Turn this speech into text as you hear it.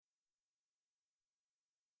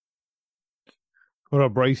What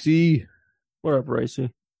up, Ricey? What up,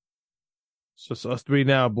 Racy? It's just us three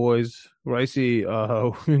now, boys. Ricey,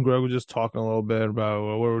 me and Greg were just talking a little bit about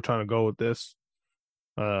where we're trying to go with this.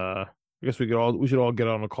 I guess we should all get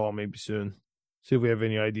on a call maybe soon. See if we have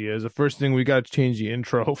any ideas. The first thing we got to change the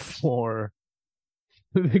intro for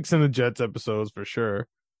the Knicks and the Jets episodes for sure.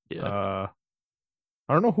 Yeah, Uh,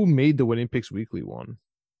 I don't know who made the Winning Picks Weekly one.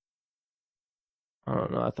 I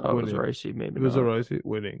don't know. I thought it was Winning, Racy. Maybe it was a not. Ricey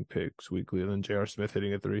Winning Picks Weekly, and then J.R. Smith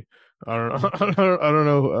hitting a three. I don't know. I don't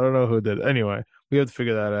know. I don't know who did it. Anyway, we have to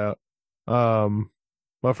figure that out.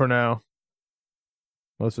 But for now,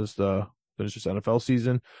 let's just finish this NFL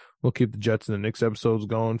season. We'll keep the Jets and the Knicks episodes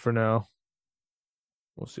going for now.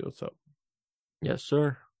 We'll see what's up. Yes,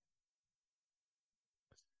 sir.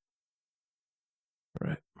 All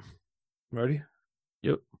right. Ready?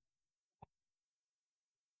 Yep.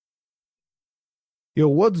 Yo,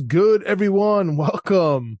 what's good, everyone?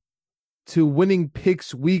 Welcome to Winning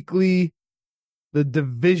Picks Weekly, the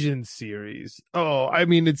division series. Oh, I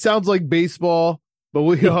mean, it sounds like baseball, but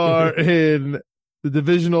we are in the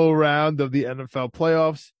divisional round of the NFL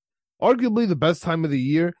playoffs. Arguably the best time of the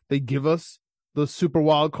year. They give us the Super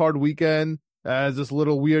Wild Card weekend as this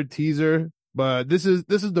little weird teaser, but this is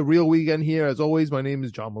the real weekend here. As always, my name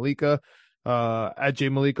is John Malika, at J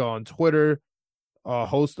Malika on Twitter,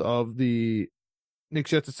 host of the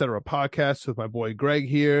Knicks Jets Etc. podcast with my boy Greg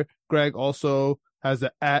here. Greg also has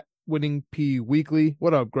the at Winning P Weekly.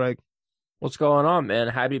 What up, Greg? What's going on, man?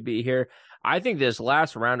 Happy to be here. I think this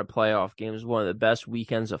last round of playoff games is one of the best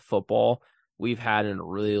weekends of football we've had in a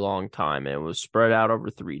really long time. And it was spread out over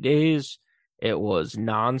 3 days. It was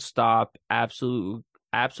nonstop,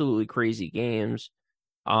 absolutely crazy games.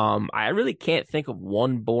 I really can't think of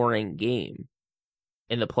one boring game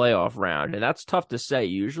in the playoff round, and that's tough to say.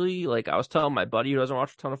 Usually, like I was telling my buddy who doesn't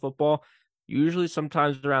watch a ton of football, usually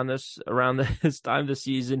sometimes around this time of the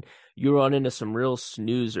season, you run into some real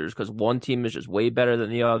snoozers because one team is just way better than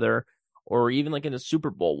the other, or even like in the Super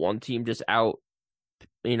Bowl, one team just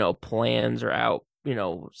plans or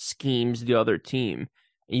schemes the other team,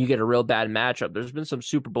 and you get a real bad matchup. There's been some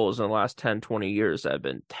Super Bowls in the last 10, 20 years that have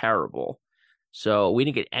been terrible. So we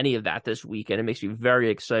didn't get any of that this weekend. It makes me very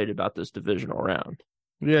excited about this divisional round.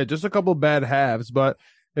 Yeah, just a couple bad halves, but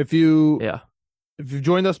if you Yeah. if you've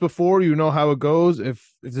joined us before, you know how it goes.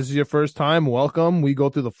 If this is your first time, welcome. We go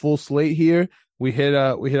through the full slate here. We hit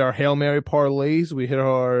our Hail Mary parlays, we hit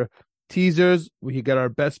our teasers, we get our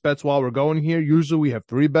best bets while we're going here. Usually we have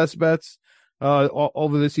three best bets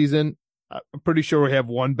over the season. I'm pretty sure we have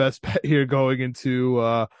one best bet here going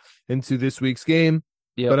into this week's game.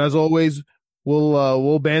 But Yep. as always,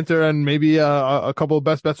 we'll banter and maybe a couple of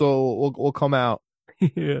best bets will come out.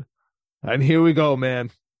 Yeah. And here we go, man.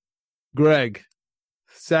 Greg,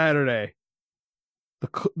 Saturday,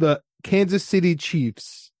 the Kansas City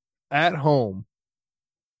Chiefs at home,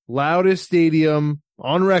 loudest stadium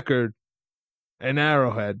on record, in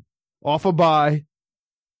Arrowhead, off a bye.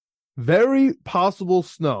 Very possible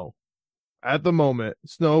snow at the moment.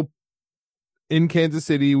 Snow in Kansas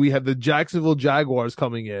City. We have the Jacksonville Jaguars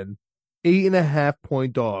coming in,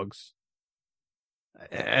 8.5-point dogs.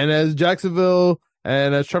 And as Jacksonville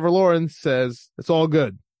and as Trevor Lawrence says, it's all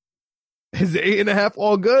good. Is 8.5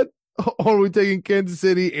 all good? Or are we taking Kansas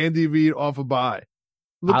City, Andy Reid off a bye? I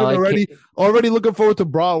Looking like already looking forward to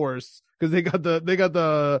Bratwurst because they got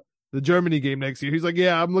the Germany game next year. He's like,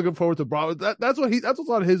 yeah, I'm looking forward to Bratwurst. That's what's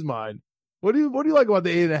on his mind. What do you like about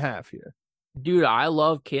the 8.5 here? Dude, I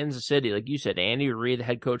love Kansas City. Like you said, Andy Reid, the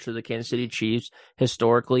head coach of the Kansas City Chiefs,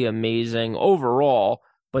 historically amazing overall,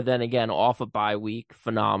 but then again, off a bye week,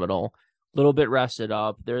 phenomenal. Little bit rested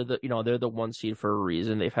up. They're the one seed for a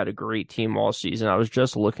reason. They've had a great team all season. I was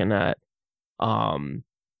just looking at um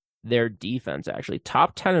their defense actually.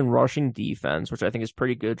 Top 10 in rushing defense, which I think is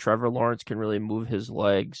pretty good. Trevor Lawrence can really move his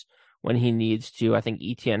legs when he needs to. I think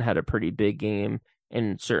ETN had a pretty big game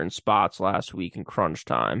in certain spots last week in crunch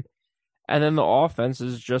time. And then the offense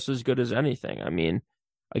is just as good as anything. I mean,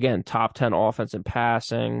 again, top 10 offense in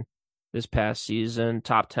passing this past season,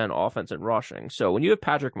 top 10 offense in rushing. So when you have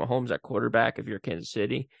Patrick Mahomes at quarterback, if you're Kansas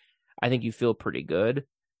City, I think you feel pretty good.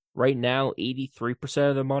 Right now, 83%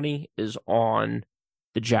 of the money is on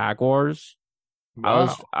the Jaguars.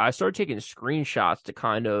 Wow. I started taking screenshots to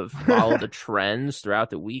kind of follow the trends throughout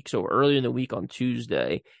the week. So early in the week on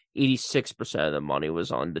Tuesday, 86% of the money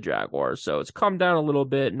was on the Jaguars. So it's come down a little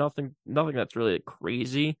bit. Nothing that's really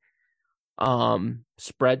crazy.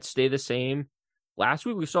 Spreads stay the same. Last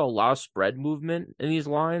week we saw a lot of spread movement in these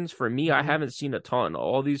lines. For me, I haven't seen a ton.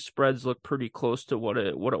 All these spreads look pretty close to what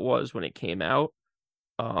it was when it came out.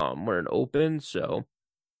 When it opened. So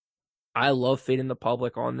I love fading the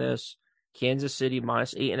public on this. Kansas City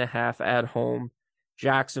minus 8.5 at home.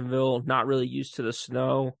 Jacksonville, not really used to the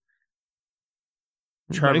snow.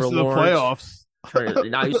 Trevor Nice to the Lawrence, playoffs.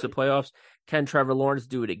 not used to the playoffs. Can Trevor Lawrence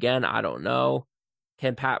do it again? I don't know.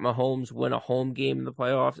 Can Pat Mahomes win a home game in the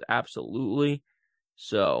playoffs? Absolutely.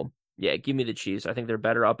 So, yeah, give me the Chiefs. I think they're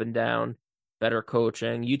better up and down, better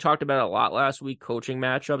coaching. You talked about it a lot last week. Coaching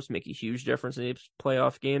matchups make a huge difference in these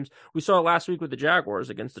playoff games. We saw it last week with the Jaguars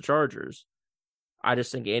against the Chargers. I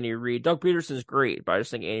just think Andy Reid, Doug Peterson's great, but I just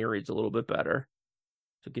think Andy Reid's a little bit better.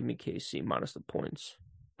 So give me KC minus the points.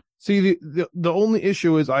 See, the only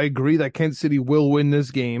issue is I agree that Kansas City will win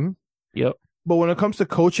this game. Yep. But when it comes to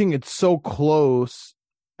coaching, it's so close,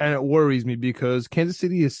 and it worries me because Kansas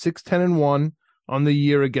City is 6-10-1 on the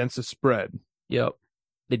year against the spread. Yep.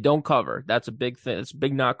 They don't cover. That's a big thing. It's a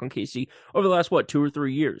big knock on KC. Over the last, 2 or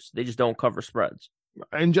 3 years, they just don't cover spreads.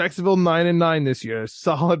 And Jacksonville 9-9 this year,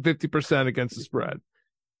 solid 50% against the spread.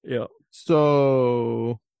 Yeah.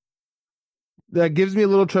 So that gives me a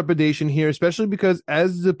little trepidation here, especially because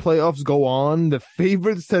as the playoffs go on, the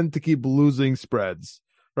favorites tend to keep losing spreads,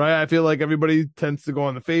 right? I feel like everybody tends to go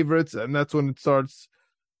on the favorites, and that's when it starts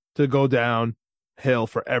to go downhill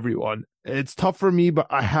for everyone. It's tough for me, but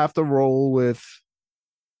I have to roll with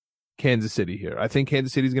Kansas City here. I think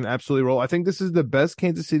Kansas City is going to absolutely roll. I think this is the best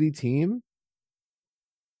Kansas City team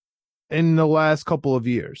in the last couple of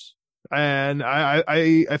years. And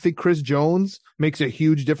I think Chris Jones makes a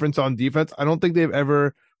huge difference on defense. I don't think they've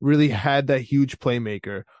ever really had that huge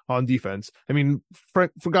playmaker on defense. I mean, for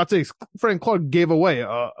God's sakes, Frank Clark gave away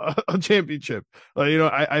a championship.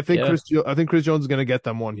 I think Chris Jones is going to get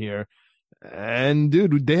them one here. And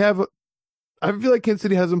dude, I feel like Kansas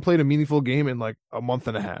City hasn't played a meaningful game in like a month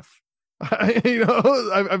and a half. I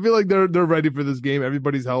feel like they're ready for this game.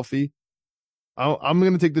 Everybody's healthy. I'm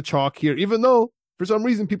going to take the chalk here, even though for some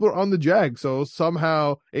reason people are on the Jag. So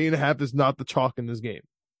somehow 8.5 is not the chalk in this game.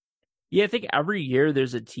 Yeah, I think every year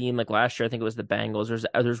there's a team, like last year, I think it was the Bengals.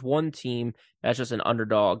 There's one team that's just an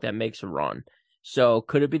underdog that makes a run. So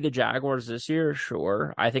could it be the Jaguars this year?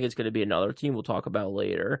 Sure. I think it's going to be another team we'll talk about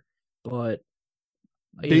later. But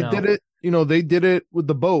they did it with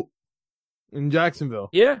the boat in Jacksonville.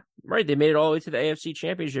 Yeah, right. They made it all the way to the AFC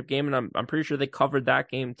Championship game, and I'm pretty sure they covered that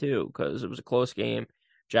game too because it was a close game.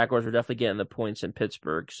 Jaguars were definitely getting the points in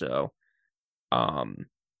Pittsburgh. So,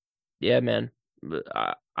 yeah, man.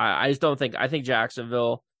 I just don't think. I think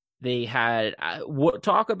Jacksonville. They had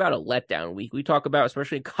talk about a letdown week. We talk about,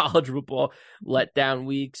 especially in college football, letdown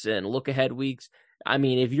weeks and look ahead weeks. I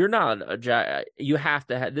mean, if you're not you have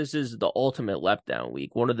to have. This is the ultimate letdown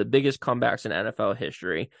week. One of the biggest comebacks in NFL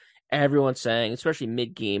history. Everyone's saying, especially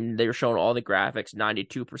mid-game, they were showing all the graphics,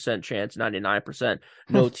 92% chance, 99%.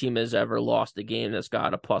 No team has ever lost a game that's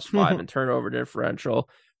got a +5 in turnover differential,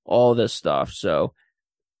 all this stuff. So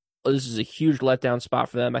this is a huge letdown spot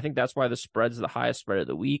for them. I think that's why the spread's the highest spread of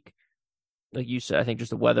the week. Like you said, I think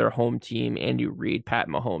just the weather, home team, Andy Reid, Pat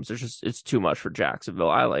Mahomes, it's too much for Jacksonville.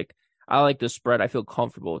 I like the spread. I feel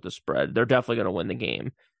comfortable with the spread. They're definitely going to win the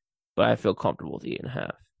game, but I feel comfortable with the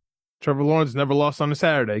 8.5. Trevor Lawrence never lost on a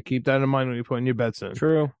Saturday. Keep that in mind when you're putting your bets in.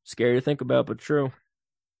 True. Scary to think about, but true.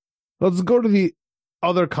 Let's go to the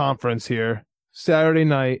other conference here. Saturday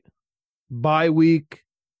night, bye week,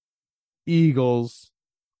 Eagles.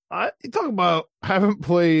 You talk about haven't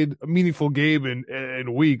played a meaningful game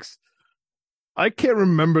in weeks. I can't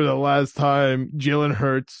remember the last time Jalen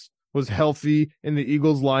Hurts was healthy in the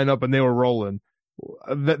Eagles lineup and they were rolling.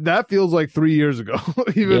 That feels like 3 years ago,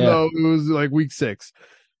 even though it was like week 6.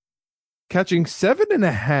 Catching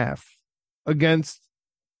 7.5 against,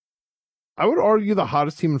 I would argue, the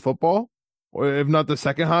hottest team in football, or if not the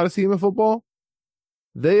second hottest team in football.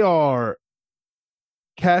 They are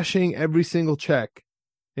cashing every single check.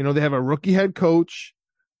 They have a rookie head coach.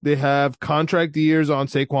 They have contract years on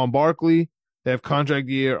Saquon Barkley. They have contract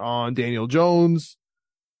year on Daniel Jones.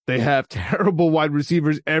 They have terrible wide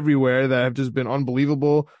receivers everywhere that have just been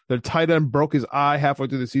unbelievable. Their tight end broke his eye halfway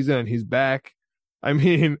through the season and he's back. I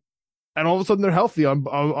mean, and all of a sudden they're healthy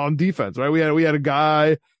on defense, right? We had a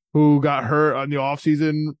guy who got hurt on the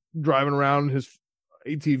offseason driving around his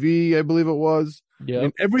ATV, I believe it was. Yeah.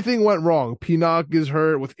 And everything went wrong. Pinnock is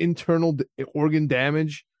hurt with internal organ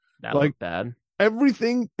damage. That looked bad.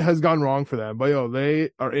 Everything has gone wrong for them. But they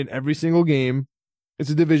are in every single game. It's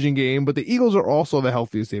a division game, but the Eagles are also the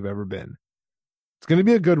healthiest they've ever been. It's going to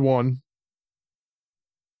be a good one.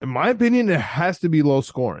 In my opinion, it has to be low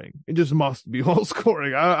scoring. It just must be low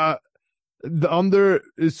scoring. The under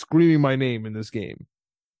is screaming my name in this game.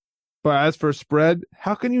 But as for spread,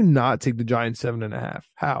 how can you not take the Giants 7.5?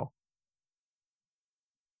 How?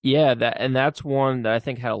 Yeah, that's one that I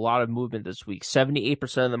think had a lot of movement this week.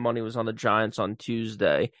 78% of the money was on the Giants on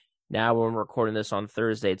Tuesday. Now when we're recording this on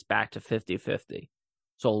Thursday, it's back to 50-50.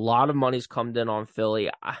 So a lot of money's come in on Philly.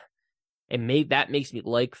 That makes me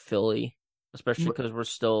like Philly, especially because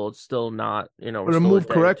still not, we're But it still a moved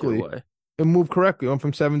day or two correctly. away. It moved correctly. Went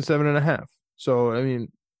from 7 to 7.5. So I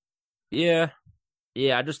mean, Yeah.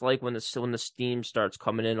 Yeah, I just like when the steam starts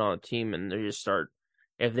coming in on a team and they just start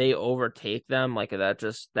if they overtake them, like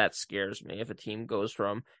that scares me. If a team goes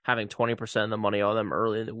from having 20% of the money on them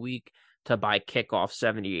early in the week to by kickoff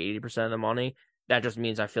 70-80% of the money, that just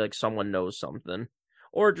means I feel like someone knows something.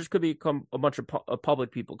 Or it just could be a bunch of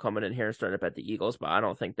public people coming in here and starting to bet the Eagles, but I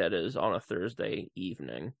don't think that is on a Thursday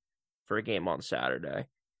evening for a game on Saturday.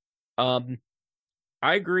 I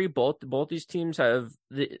agree. Both these teams are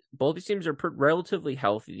relatively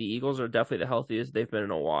healthy. The Eagles are definitely the healthiest they've been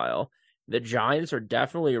in a while. The Giants are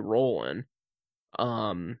definitely rolling.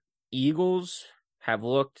 Eagles have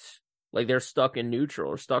looked like they're stuck in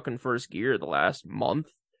neutral or stuck in first gear the last month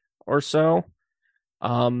or so.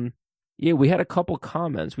 Yeah, we had a couple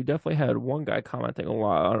comments. We definitely had one guy commenting a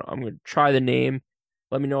lot. I'm going to try the name.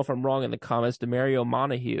 Let me know if I'm wrong in the comments. Demario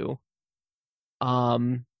Montague.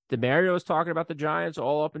 Demario was talking about the Giants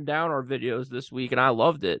all up and down our videos this week, and I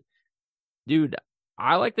loved it. Dude,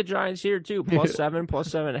 I like the Giants here too. +7,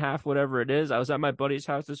 +7.5, whatever it is. I was at my buddy's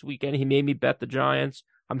house this weekend. He made me bet the Giants.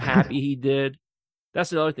 I'm happy he did.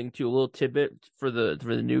 That's another thing too. A little tidbit for the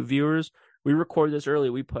new viewers. We recorded this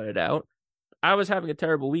early. We put it out. I was having a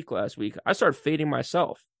terrible week last week. I started fading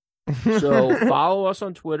myself. So follow us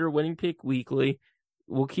on Twitter, Winning Pick Weekly.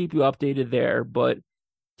 We'll keep you updated there. But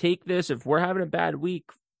take this. If we're having a bad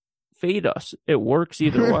week, fade us. It works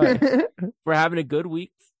either way. If we're having a good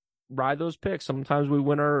week, ride those picks. Sometimes we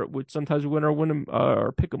win our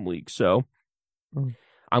pick 'em league. So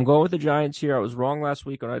I'm going with the Giants here. I was wrong last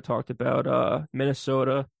week when I talked about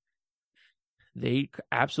Minnesota. They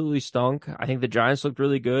absolutely stunk. I think the Giants looked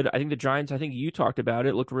really good. I think you talked about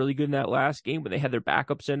it, looked really good in that last game when they had their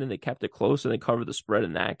backups in and they kept it close and they covered the spread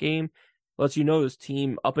in that game. Lets you know this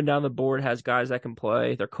team up and down the board has guys that can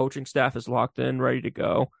play. Their coaching staff is locked in, ready to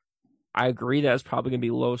go. I agree that it's probably going to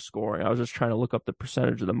be low scoring. I was just trying to look up the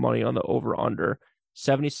percentage of the money on the over-under.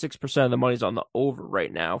 76% of the money's on the over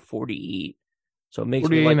right now, 48. So it makes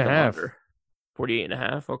me like the under.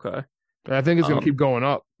 48.5, okay. I think it's going to keep going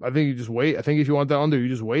up. I think you just wait. I think if you want that under, you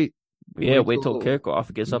just wait. Yeah, wait till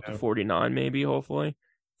kickoff. It gets up to 49 maybe, hopefully.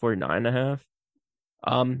 49.5.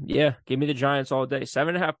 Yeah, give me the Giants all day.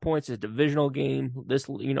 7.5 points is a divisional game. This,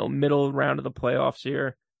 middle round of the playoffs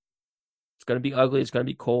here. It's going to be ugly. It's going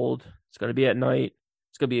to be cold. It's going to be at night.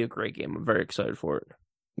 It's going to be a great game. I'm very excited for it.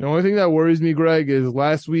 The only thing that worries me, Greg, is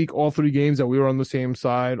last week, all 3 games that we were on the same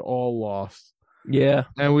side all lost. Yeah.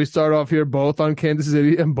 And we start off here both on Kansas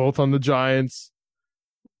City and both on the Giants.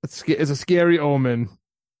 It's a scary omen.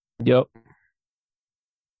 Yep.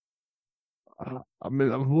 I'm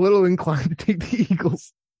a little inclined to take the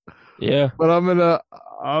Eagles. Yeah. But I'm going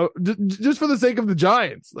to, just for the sake of the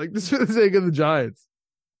Giants, just for the sake of the Giants.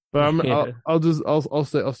 But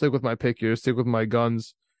I'll stick with my pick here, stick with my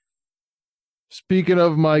guns. Speaking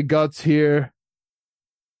of my guts here,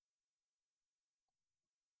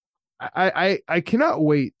 I cannot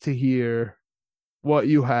wait to hear what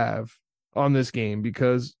you have on this game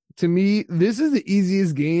because to me, this is the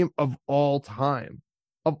easiest game of all time.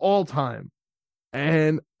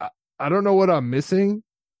 And I don't know what I'm missing.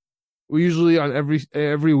 We usually on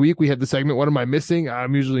every week we have the segment, what am I missing?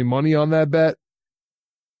 I'm usually money on that bet.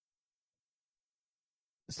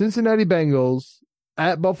 Cincinnati Bengals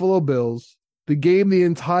at Buffalo Bills, the game the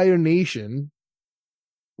entire nation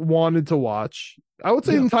wanted to watch. I would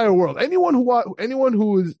say the entire world. Anyone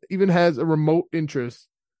who even has a remote interest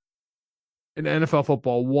in NFL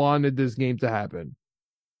football wanted this game to happen.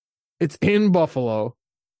 It's in Buffalo.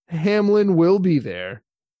 Hamlin will be there.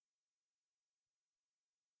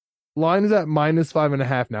 Line is at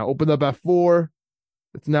 -5.5 now. Opened up at 4.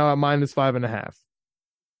 It's now at -5.5.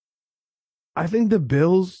 I think the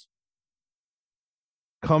Bills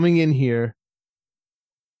coming in here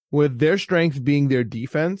with their strength being their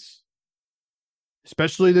defense,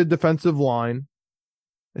 especially the defensive line,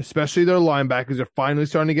 especially their linebackers are finally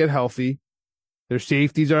starting to get healthy. Their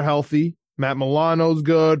safeties are healthy. Matt Milano's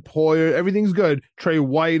good. Poyer, everything's good. Trey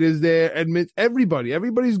White is there. Edmonds,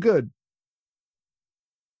 everybody's good.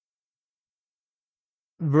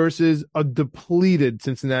 Versus a depleted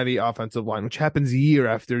Cincinnati offensive line, which happens year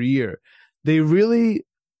after year. They really,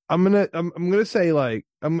 I'm gonna say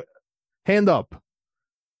hand up.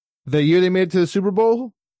 The year they made it to the Super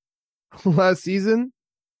Bowl last season,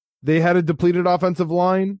 they had a depleted offensive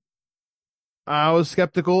line. I was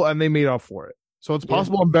skeptical, and they made up for it. So it's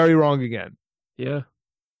possible I'm very wrong again. Yeah.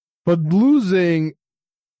 But losing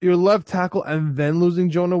your left tackle and then losing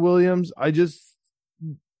Jonah Williams, I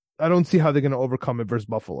don't see how they're going to overcome it versus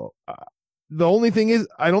Buffalo. The only thing is,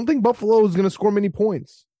 I don't think Buffalo is going to score many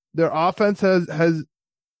points. Their offense has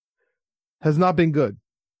not been good.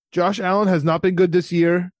 Josh Allen has not been good this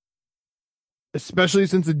year, especially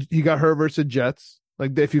since he got hurt versus the Jets.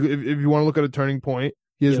 Like if you want to look at a turning point,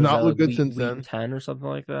 he has not looked good since then. 10 or something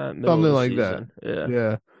like that. Something like that.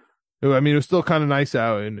 Yeah. I mean, it was still kind of nice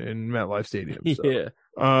out in MetLife Stadium. So. Yeah.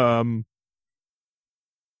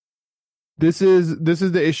 This is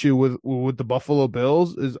the issue with the Buffalo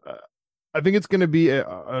Bills is I think it's going to be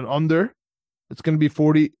an under. It's going to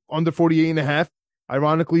be under 48.5.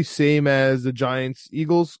 Ironically, same as the Giants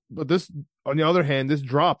Eagles. But this, on the other hand, this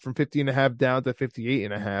dropped from 50.5 down to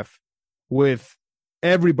 58.5 with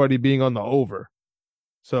everybody being on the over.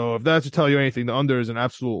 So if that should tell you anything, the under is an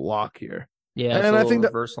absolute lock here. Yeah, and I think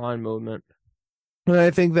reverse line movement. And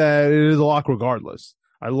I think that it is a lock regardless.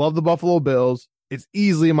 I love the Buffalo Bills. It's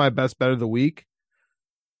easily my best bet of the week.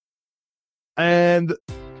 And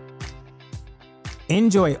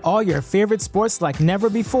enjoy all your favorite sports like never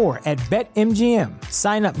before at BetMGM.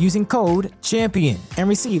 Sign up using code CHAMPION and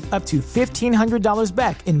receive up to $1,500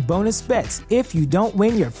 back in bonus bets if you don't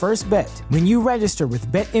win your first bet. When you register with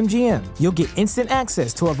BetMGM, you'll get instant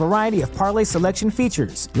access to a variety of parlay selection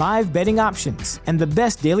features, live betting options, and the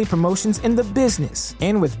best daily promotions in the business.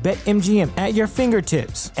 And with BetMGM at your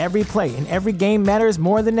fingertips, every play and every game matters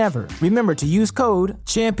more than ever. Remember to use code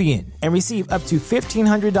CHAMPION and receive up to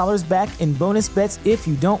 $1,500 back in bonus bets if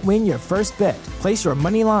you don't win your first bet. Place your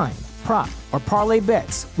money line, prop, or parlay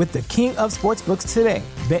bets with the king of sportsbooks today.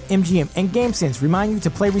 BetMGM and GameSense remind you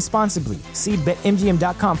to play responsibly. See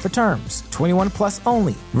BetMGM.com for terms. 21 plus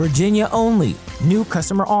only. Virginia only. New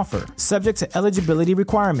customer offer. Subject to eligibility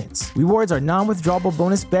requirements. Rewards are non-withdrawable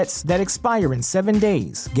bonus bets that expire in 7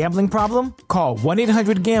 days. Gambling problem? Call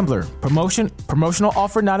 1-800-GAMBLER. Promotional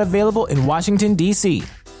offer not available in Washington, D.C.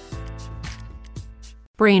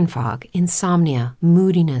 Brain fog, insomnia,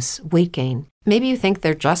 moodiness, weight gain. Maybe you think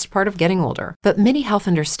they're just part of getting older, but MIDI Health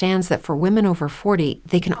understands that for women over 40,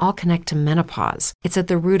 they can all connect to menopause. It's at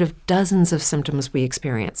the root of dozens of symptoms we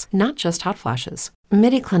experience, not just hot flashes.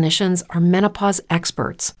 MIDI clinicians are menopause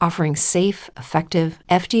experts, offering safe, effective,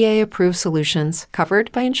 FDA-approved solutions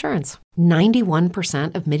covered by insurance.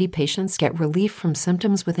 91% of MIDI patients get relief from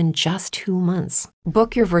symptoms within just 2 months.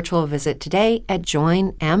 Book your virtual visit today at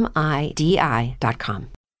joinmidi.com.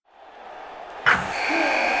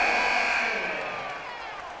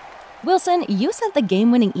 Wilson, you sent the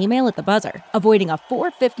game-winning email at the buzzer, avoiding a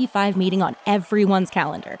 4:55 meeting on everyone's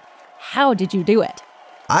calendar. How did you do it?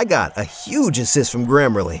 I got a huge assist from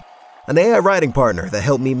Grammarly, an AI writing partner that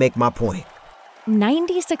helped me make my point.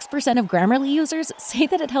 96% of Grammarly users say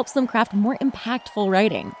that it helps them craft more impactful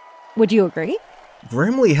writing. Would you agree?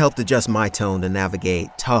 Grammarly helped adjust my tone to navigate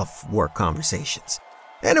tough work conversations.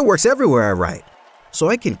 And it works everywhere I write, so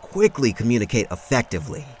I can quickly communicate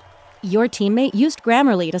effectively. Your teammate used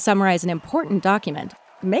Grammarly to summarize an important document,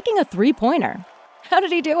 making a 3-pointer. How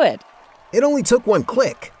did he do it? It only took one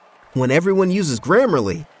click. When everyone uses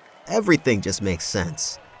Grammarly, everything just makes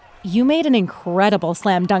sense. You made an incredible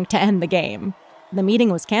slam dunk to end the game. The meeting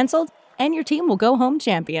was canceled, and your team will go home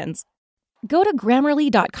champions. Go to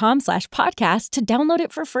Grammarly.com/podcast to download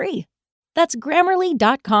it for free. That's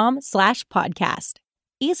Grammarly.com/podcast.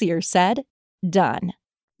 Easier said, done.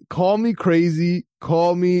 Call me crazy.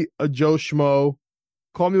 Call me a Joe Schmo.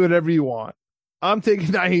 Call me whatever you want. I'm taking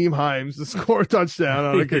Nyheim Hines to score a touchdown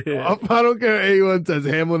on a kickoff. I don't care what anyone says.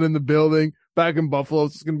 Hamlin in the building, back in Buffalo.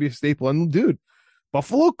 It's going to be a staple. And dude,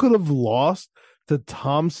 Buffalo could have lost to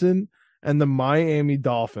Thompson and the Miami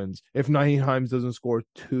Dolphins if Nyheim Hines doesn't score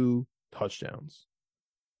 2 touchdowns.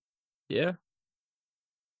 Yeah.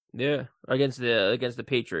 Against the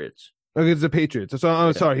Patriots. Against the Patriots. So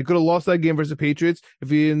I'm sorry. He could have lost that game versus the Patriots if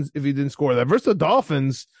he didn't score that. Versus the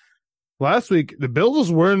Dolphins last week, the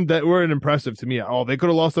Bills weren't impressive to me at all. They could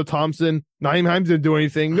have lost to Thompson. Nyheim Hines didn't do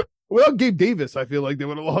anything. Well, Gabe Davis, I feel like they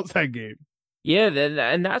would have lost that game. Yeah,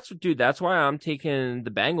 and that's why I'm taking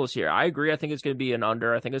the Bengals here. I agree. I think it's going to be an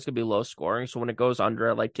under. I think it's going to be low scoring. So when it goes under,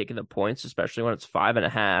 I like taking the points, especially when it's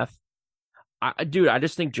 5.5. I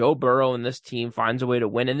just think Joe Burrow and this team finds a way to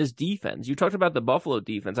win. And this defense, you talked about the Buffalo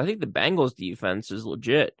defense. I think the Bengals defense is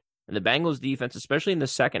legit. And the Bengals defense, especially in the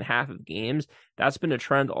second half of games, that's been a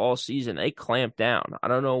trend all season. They clamp down. I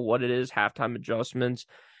don't know what it is, halftime adjustments.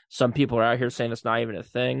 Some people are out here saying it's not even a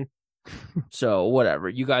thing. So whatever.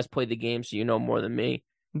 You guys play the game, so you know more than me.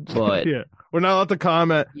 But yeah, we're not allowed to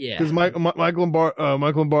comment because Mike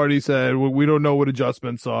Lombardi said we don't know what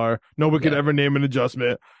adjustments are. Nobody could ever name an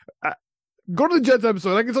adjustment. Go to the Jets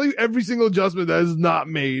episode. I can tell you every single adjustment that is not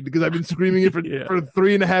made because I've been screaming it for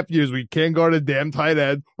 3.5 years. We can't guard a damn tight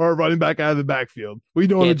end or a running back out of the backfield. We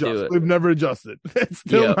don't adjust. We've never adjusted. It's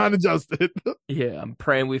still not adjusted. Yeah, I'm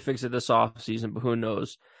praying we fix it this offseason, but who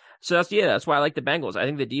knows? So that's why I like the Bengals. I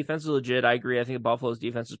think the defense is legit. I agree. I think Buffalo's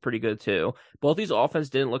defense is pretty good too. Both these offense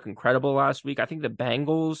didn't look incredible last week. I think the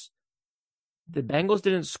Bengals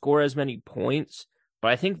didn't score as many points,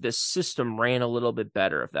 but I think the system ran a little bit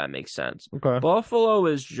better, if that makes sense. Okay. Buffalo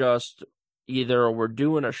is just either we're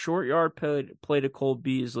doing a short yard play to Cole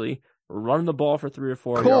Beasley, we're running the ball for 3 or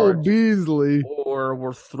 4 yards. Cole Beasley. Or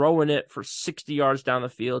we're throwing it for 60 yards down the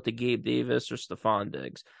field to Gabe Davis or Stephon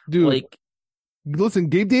Diggs. Dude, listen,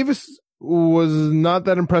 Gabe Davis was not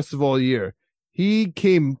that impressive all year. He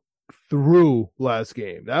came through last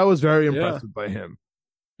game. That was very impressive by him.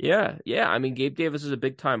 Yeah. I mean, Gabe Davis is a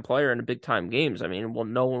big-time player in big-time games. I mean,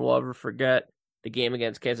 no one will ever forget the game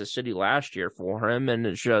against Kansas City last year for him. And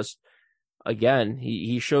it's just, again,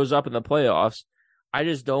 he shows up in the playoffs. I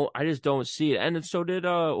just don't see it. And so did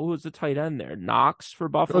who was the tight end there? Knox for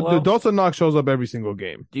Buffalo. Dawson Knox shows up every single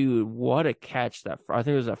game. Dude, what a catch I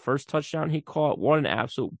think it was that first touchdown he caught. What an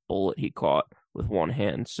absolute bullet he caught with one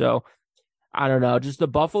hand. So I don't know. Just the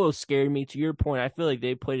Buffalo scared me. To your point, I feel like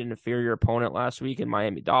they played an inferior opponent last week in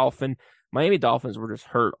Miami Dolphins. Miami Dolphins were just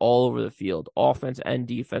hurt all over the field, offense and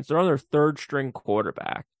defense. They're on their third string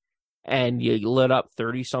quarterback, and you lit up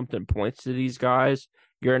 30-something points to these guys.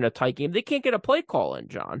 You're in a tight game. They can't get a play call in,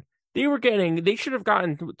 John. They should have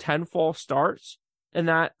gotten 10 false starts in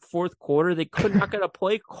that fourth quarter. They could not get a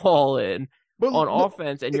play call in on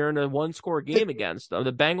offense, and you're in a one-score game against them.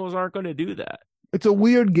 The Bengals aren't going to do that. It's a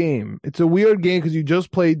weird game. It's a weird game because you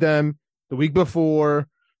just played them the week before.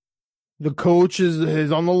 The coach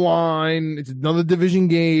is on the line. It's another division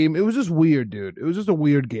game. It was just weird, dude. It was just a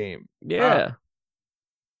weird game. Yeah.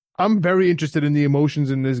 I'm very interested in the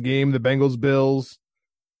emotions in this game, the Bengals-Bills.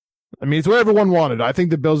 I mean, it's what everyone wanted. I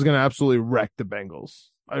think the Bills are going to absolutely wreck the Bengals.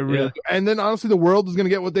 And then, honestly, the world is going to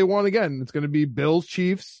get what they want again. It's going to be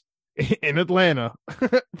Bills-Chiefs in Atlanta.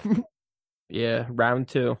 Yeah, round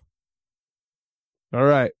 2. All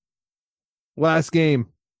right. Last game.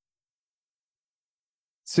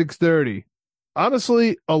 6:30.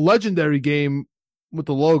 Honestly, a legendary game with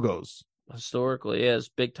the logos. Historically, is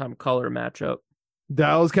big-time color matchup.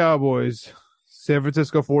 Dallas Cowboys, San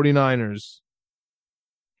Francisco 49ers.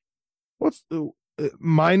 What's the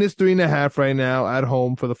minus 3.5 right now at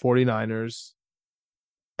home for the 49ers?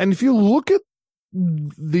 And if you look at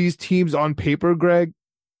these teams on paper, Greg,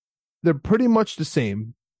 they're pretty much the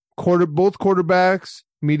same. Both quarterbacks,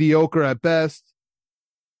 mediocre at best.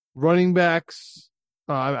 Running backs,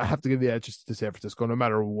 I have to give the edge to San Francisco no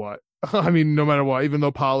matter what. I mean, no matter what, even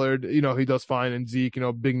though Pollard, he does fine, and Zeke,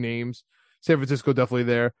 big names. San Francisco definitely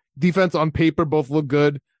there. Defense on paper both look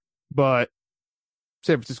good, but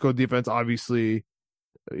San Francisco defense obviously,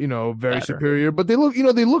 very better. superior. But they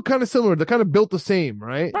look kind of similar. They're kind of built the same,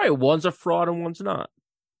 right? Right, one's a fraud and one's not.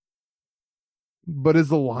 But is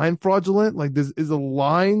the line fraudulent? Like, is the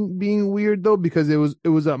line being weird though? Because it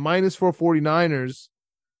was at minus 4 49ers,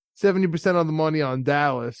 70% of the money on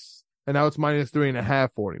Dallas, and now it's minus 3.5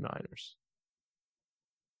 49ers.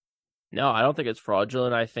 No, I don't think it's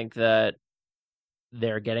fraudulent. I think that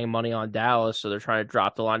they're getting money on Dallas, so they're trying to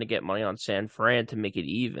drop the line to get money on San Fran to make it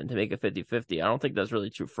even, to make it 50-50. I don't think that's really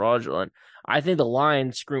too fraudulent. I think the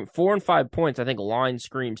line 4 and 5 points, I think line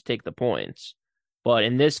screams take the points. But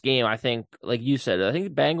in this game, I think, like you said, I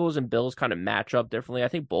think Bengals and Bills kind of match up differently. I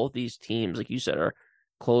think both these teams, like you said, are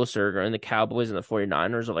closer, and the Cowboys and the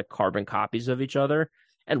 49ers are like carbon copies of each other,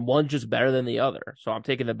 and one's just better than the other. So I'm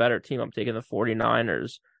taking the better team. I'm taking the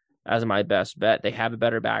 49ers as my best bet. They have a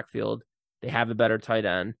better backfield. They have a better tight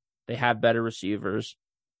end. They have better receivers.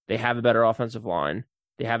 They have a better offensive line.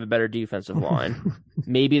 They have a better defensive line.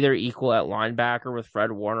 Maybe they're equal at linebacker with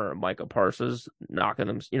Fred Warner and Micah Parsons knocking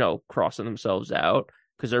them, crossing themselves out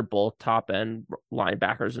because they're both top end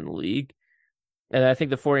linebackers in the league. And I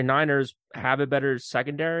think the 49ers have a better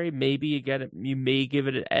secondary. Maybe you may give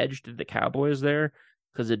it an edge to the Cowboys there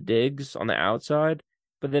because of Diggs on the outside.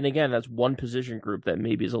 But then again, that's one position group that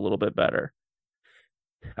maybe is a little bit better.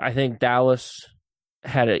 I think Dallas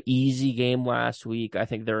had an easy game last week. I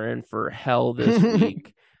think they're in for hell this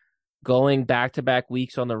week. Going back-to-back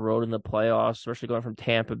weeks on the road in the playoffs, especially going from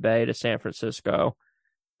Tampa Bay to San Francisco,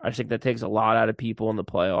 I think that takes a lot out of people in the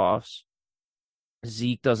playoffs.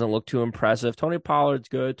 Zeke doesn't look too impressive. Tony Pollard's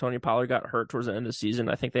good. Tony Pollard got hurt towards the end of the season.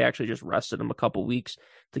 I think they actually just rested him a couple weeks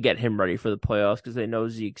to get him ready for the playoffs because they know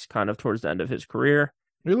Zeke's kind of towards the end of his career.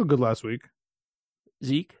 He looked good last week.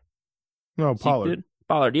 Zeke? No, Pollard. Zeke did?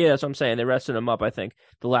 Pollard, yeah, that's what I'm saying. They rested him up, I think,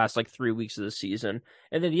 the last 3 weeks of the season.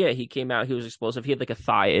 And then, he came out. He was explosive. He had a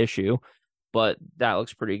thigh issue, but that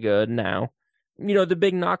looks pretty good now. The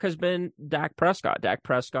big knock has been Dak Prescott. Dak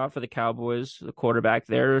Prescott for the Cowboys, the quarterback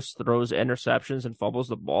there, throws interceptions and fumbles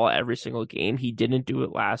the ball every single game. He didn't do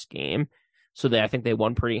it last game, so I think they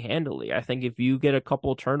won pretty handily. I think if you get a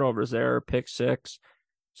couple turnovers there, pick six,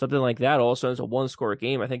 something like that, all of a sudden it's a one-score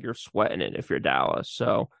game. I think you're sweating it if you're Dallas.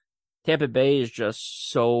 So Tampa Bay is just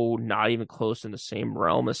so not even close in the same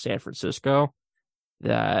realm as San Francisco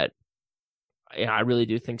that I really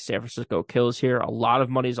do think San Francisco kills here. A lot of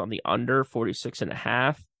money's on the under,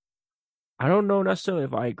 46.5. I don't know necessarily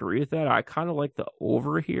if I agree with that. I kind of like the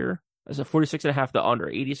over here. As a 46.5, the under.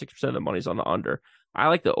 86% of the money's on the under. I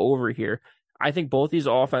like the over here. I think both these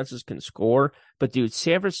offenses can score, but dude,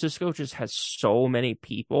 San Francisco just has so many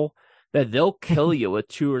people that they'll kill you with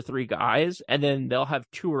 2 or 3 guys, and then they'll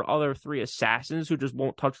have 2 or 3 assassins who just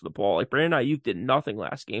won't touch the ball. Like Brandon Ayuk did nothing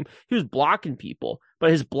last game. He was blocking people,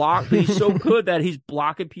 but he's so good that he's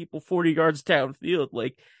blocking people 40 yards downfield.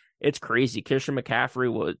 Like, it's crazy. Christian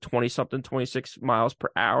McCaffrey was 20-something, 26 miles per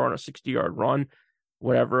hour on a 60-yard run,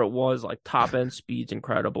 whatever it was. Like, top-end speed's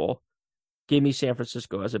incredible. Give me San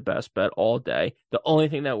Francisco as a best bet all day. The only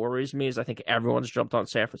thing that worries me is I think everyone's jumped on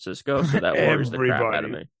San Francisco, so that worries the crap out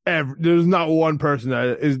of me. There's not one person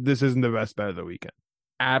this isn't the best bet of the weekend.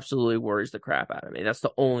 Absolutely worries the crap out of me. That's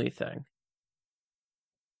the only thing.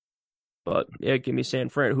 But, give me San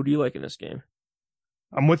Fran. Who do you like in this game?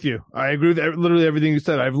 I'm with you. I agree with literally everything you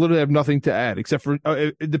said. I literally have nothing to add, except for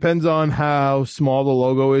it depends on how small the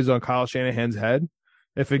logo is on Kyle Shanahan's head.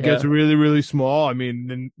 If it gets really, really small, I mean,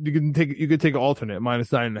 then you could take an alternate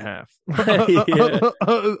 -9.5.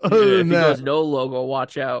 If he goes no logo,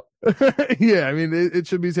 watch out. Yeah, I mean, it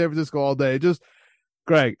should be San Francisco all day. Just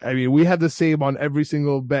Greg, I mean, we have the same on every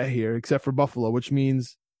single bet here except for Buffalo, which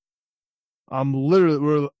means the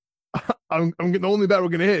only bet we're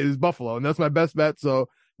gonna hit is Buffalo, and that's my best bet. So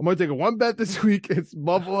I'm gonna take a one bet this week. It's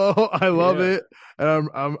Buffalo. I love it, and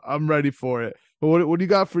I'm ready for it. But what do you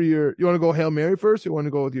got for you want to go Hail Mary first, or you want to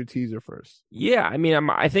go with your teaser first? Yeah, I mean,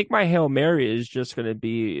 I think my Hail Mary is just going to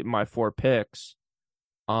be my 4 picks.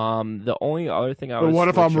 The only other thing But what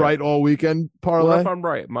if I'm right all weekend, parlay? What if I'm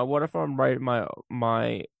right? What if I'm right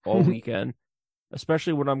my all weekend?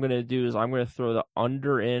 Especially what I'm going to do is I'm going to throw the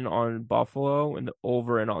under in on Buffalo and the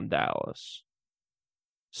over in on Dallas.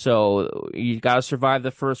 So you got to survive the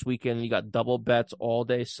first weekend. You got double bets all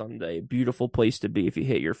day Sunday. Beautiful place to be if you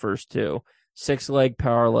hit your first 2. 6-leg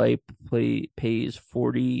parlay pays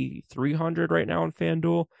 4,300 right now on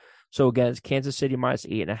FanDuel. So again, it's Kansas City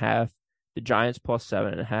 -8.5, the Giants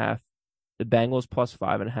 +7.5, the Bengals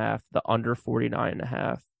 +5.5, the under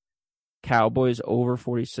 49.5, Cowboys over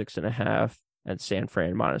 46.5, and San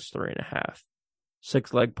Fran -3.5.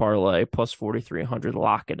 6-leg parlay plus 4,300.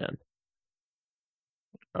 Lock it in.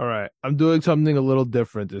 All right, I'm doing something a little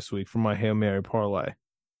different this week for my Hail Mary parlay.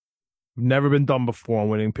 Never been done before on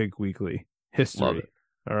Winning Pick Weekly history.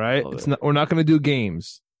 All right, we're not going to do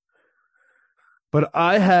games, but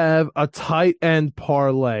I have a tight end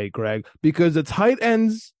parlay, Greg, because the tight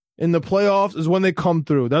ends in the playoffs is when they come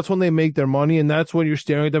through. That's when they make their money, and that's when you're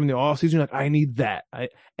staring at them in the offseason. You're like, I need that.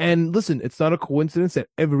 And listen, it's not a coincidence that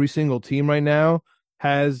every single team right now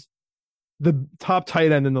has the top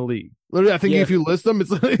tight end in the league. Literally, I think if you list them,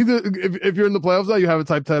 it's like if you're in the playoffs now, you have a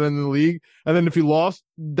type tight end in the league, and then if you lost,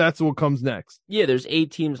 that's what comes next. Yeah, there's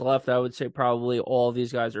 8 teams left. I would say probably all of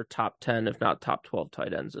these guys are top 10, if not top 12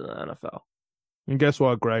 tight ends in the NFL. And guess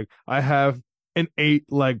what, Greg? I have an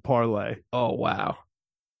 8-leg parlay. Oh, wow.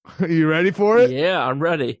 You ready for it? Yeah, I'm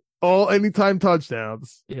ready. All anytime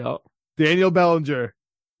touchdowns. Yep. Daniel Bellinger.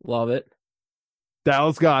 Love it.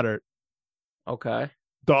 Dallas Goedert. Okay.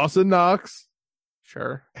 Dawson Knox.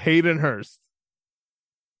 Sure. Hayden Hurst.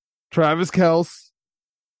 Travis Kelce.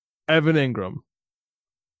 Evan Ingram.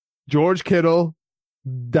 George Kittle.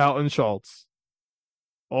 Dalton Schultz.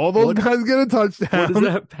 All those guys get a touchdown. What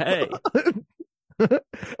does that pay?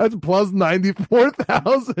 That's plus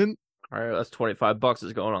 94,000. All right, that's $25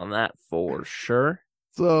 is going on that for sure.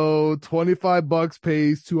 So $25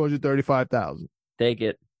 pays 235,000. Take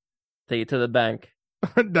it to the bank.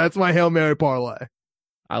 That's my Hail Mary parlay.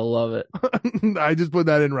 I love it. I just put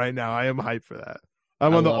that in right now. I am hyped for that.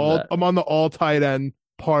 I'm on the all tight end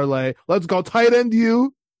parlay. Let's go tight end.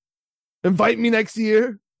 You invite me next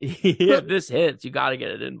year. Yeah, if this hits, you got to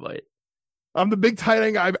get an invite. I'm the big tight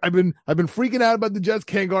end guy. I've been freaking out about the Jets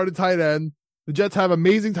can't guard a tight end. The Jets have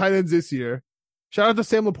amazing tight ends this year. Shout out to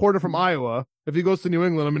Sam Laporta from Iowa. If he goes to New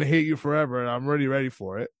England, I'm going to hate you forever, and I'm already ready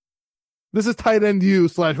for it. This is Tight End U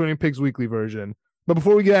 / Winning Picks Weekly version. But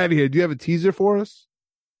before we get out of here, do you have a teaser for us?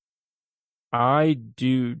 I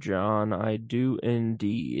do, John. I do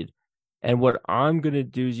indeed. And what I'm going to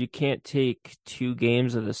do is you can't take two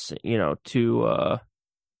games of this, Can't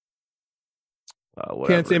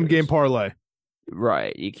same game parlay.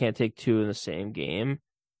 Right. You can't take two in the same game.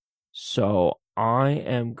 So I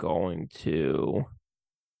am going to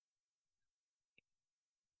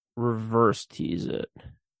reverse tease it.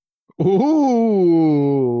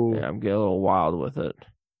 Ooh. Yeah, I'm getting a little wild with it.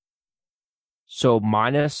 So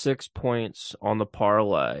 -6 points on the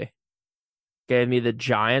parlay gave me the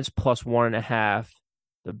Giants +1.5,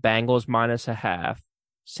 the Bengals -0.5,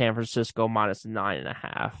 San Francisco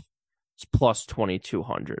 -9.5. It's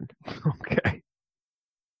 +2,200. Okay.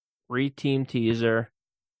 3-team teaser,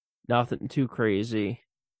 nothing too crazy.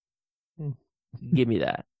 Give me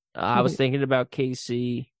that. I was thinking about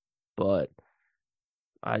KC, but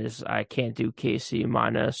I can't do KC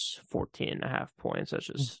 -14.5 points.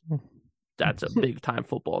 That's a big time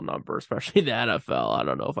football number, especially the NFL. I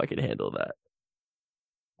don't know if I can handle that.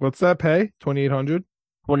 What's that pay? 2,800?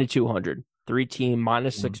 2,200. 3-team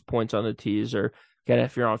 -6 points on the teaser. Again,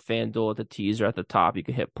 if you're on FanDuel at the teaser at the top, you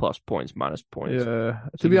can hit plus points, minus points. Yeah.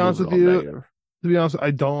 So To be honest with you, negative.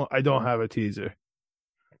 I don't have a teaser.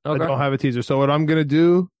 Okay. I don't have a teaser. So what I'm gonna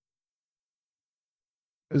do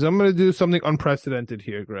is I'm gonna do something unprecedented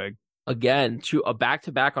here, Greg. Again, to a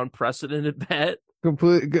back-to-back unprecedented bet.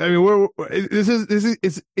 Complete. I mean,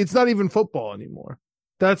 it's not even football anymore.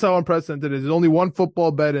 That's how unprecedented it is. There's only one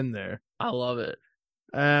football bet in there, I love it.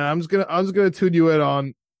 and I'm just gonna tune you in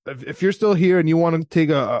on if you're still here and you want to take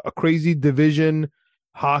a crazy division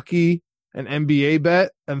hockey and NBA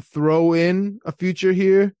bet and throw in a future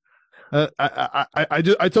here.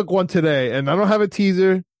 I took one today, and I don't have a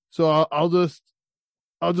teaser, so I'll just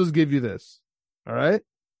give you this. All right.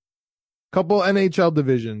 Couple NHL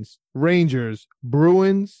divisions: Rangers,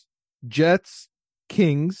 Bruins, Jets,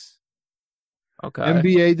 Kings. Okay.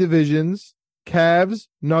 NBA divisions: Cavs,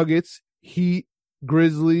 Nuggets, Heat,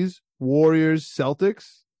 Grizzlies, Warriors,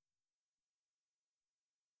 Celtics.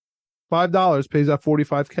 $5 pays out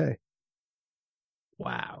 $45K.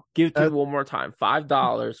 Wow. Give it to me one more time. $5,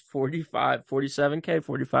 47K,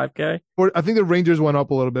 45K. I think the Rangers went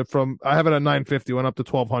up a little bit from, I have it at 950, went up to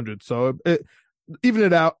 1,200. So even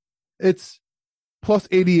it out, it's plus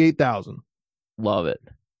 88,000. Love it.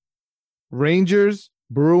 Rangers,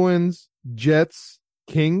 Bruins, Jets,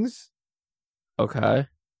 Kings, Okay.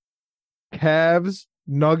 Cavs,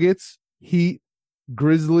 Nuggets, Heat,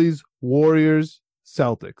 Grizzlies, Warriors,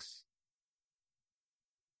 Celtics.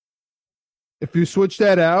 If you switch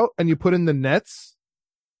that out and you put in the Nets,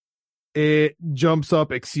 it jumps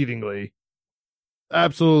up exceedingly.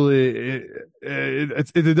 Absolutely,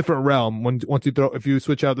 it's a different realm once you if you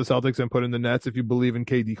switch out the Celtics and put in the Nets. If you believe in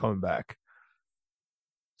KD coming back,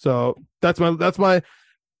 so I'm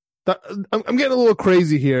getting a little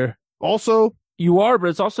crazy here. Also, You are, but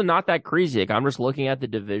it's also not that crazy. Like, I'm just looking at the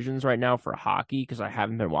divisions right now for hockey because I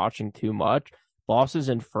haven't been watching too much. Boston's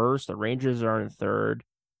in first. The Rangers are in third.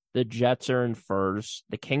 The Jets are in first.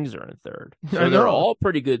 The Kings are in third. So they're all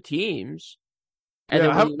pretty good teams. And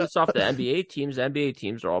then when you list off the NBA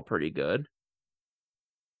teams are all pretty good.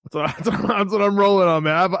 That's what I'm rolling on,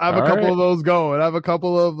 man. I have a couple of those going. I have a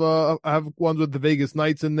couple of I have ones with the Vegas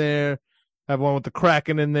Knights in there. I have one with the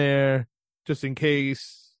Kraken in there, just in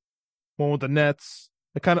case. One with the Nets.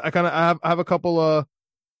 I have a couple of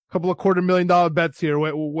 $250,000 bets here.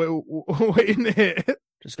 Waiting to hit.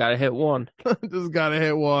 Just gotta hit one. Just gotta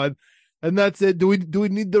hit one, and that's it. Do we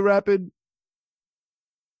need the rapid?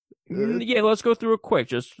 Yeah, let's go through it quick.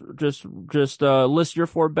 Just list your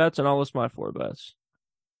 4 bets, and I'll list my 4 bets.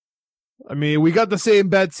 I mean, we got the same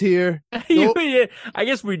bets here. Yeah, I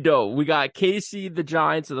guess we don't. We got KC, the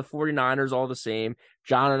Giants, and the 49ers all the same.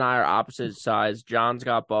 John and I are opposite sides. John's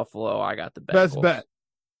got Buffalo. I got the Bengals.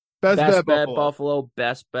 Best bet Buffalo.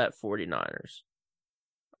 Best bet 49ers.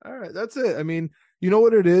 All right, that's it. I mean, you know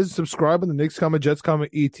what it is. Subscribe on the Knicks, Jets, etc.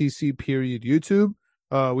 YouTube.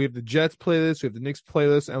 We have the Jets playlist, we have the Knicks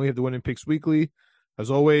playlist, and we have the Winning Picks Weekly. As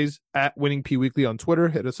always, at Winning P Weekly on Twitter.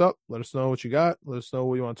 Hit us up. Let us know what you got. Let us know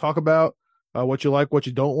what you want to talk about, what you like, what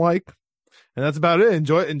you don't like. And that's about it.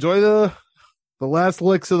 Enjoy the last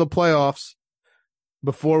licks of the playoffs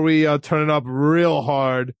before we turn it up real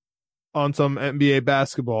hard on some NBA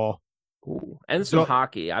basketball. Ooh, And some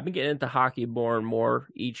hockey. I've been getting into hockey more and more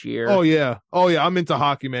each year. Oh yeah. I'm into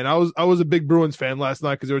hockey, man. I was a big Bruins fan last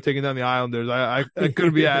night because they were taking down the Islanders. I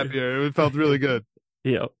couldn't be happier. It felt really good.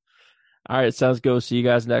 Yeah. All right, sounds good. See you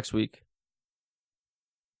guys next week.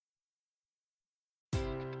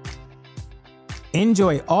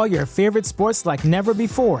 Enjoy all your favorite sports like never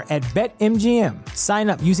before at BetMGM. Sign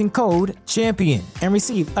up using code CHAMPION and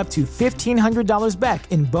receive up to $1,500 back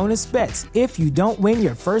in bonus bets if you don't win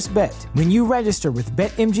your first bet. When you register with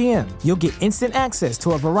BetMGM, you'll get instant access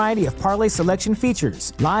to a variety of parlay selection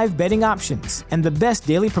features, live betting options, and the best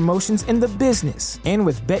daily promotions in the business. And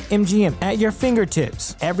with BetMGM at your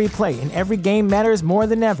fingertips, every play and every game matters more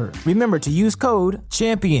than ever. Remember to use code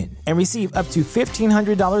CHAMPION and receive up to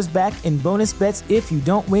 $1,500 back in bonus bets if you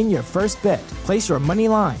don't win your first bet. Place your money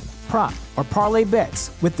line, prop, or parlay bets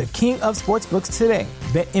with the king of sportsbooks today.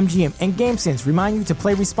 BetMGM and GameSense remind you to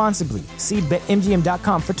play responsibly. See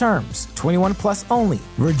BetMGM.com for terms. 21 plus only.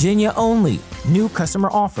 Virginia only. New customer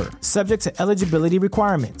offer. Subject to eligibility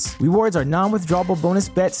requirements. Rewards are non-withdrawable bonus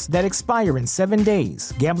bets that expire in 7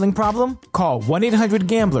 days. Gambling problem? Call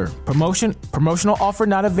 1-800-GAMBLER. Promotional offer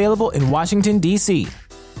not available in Washington, D.C.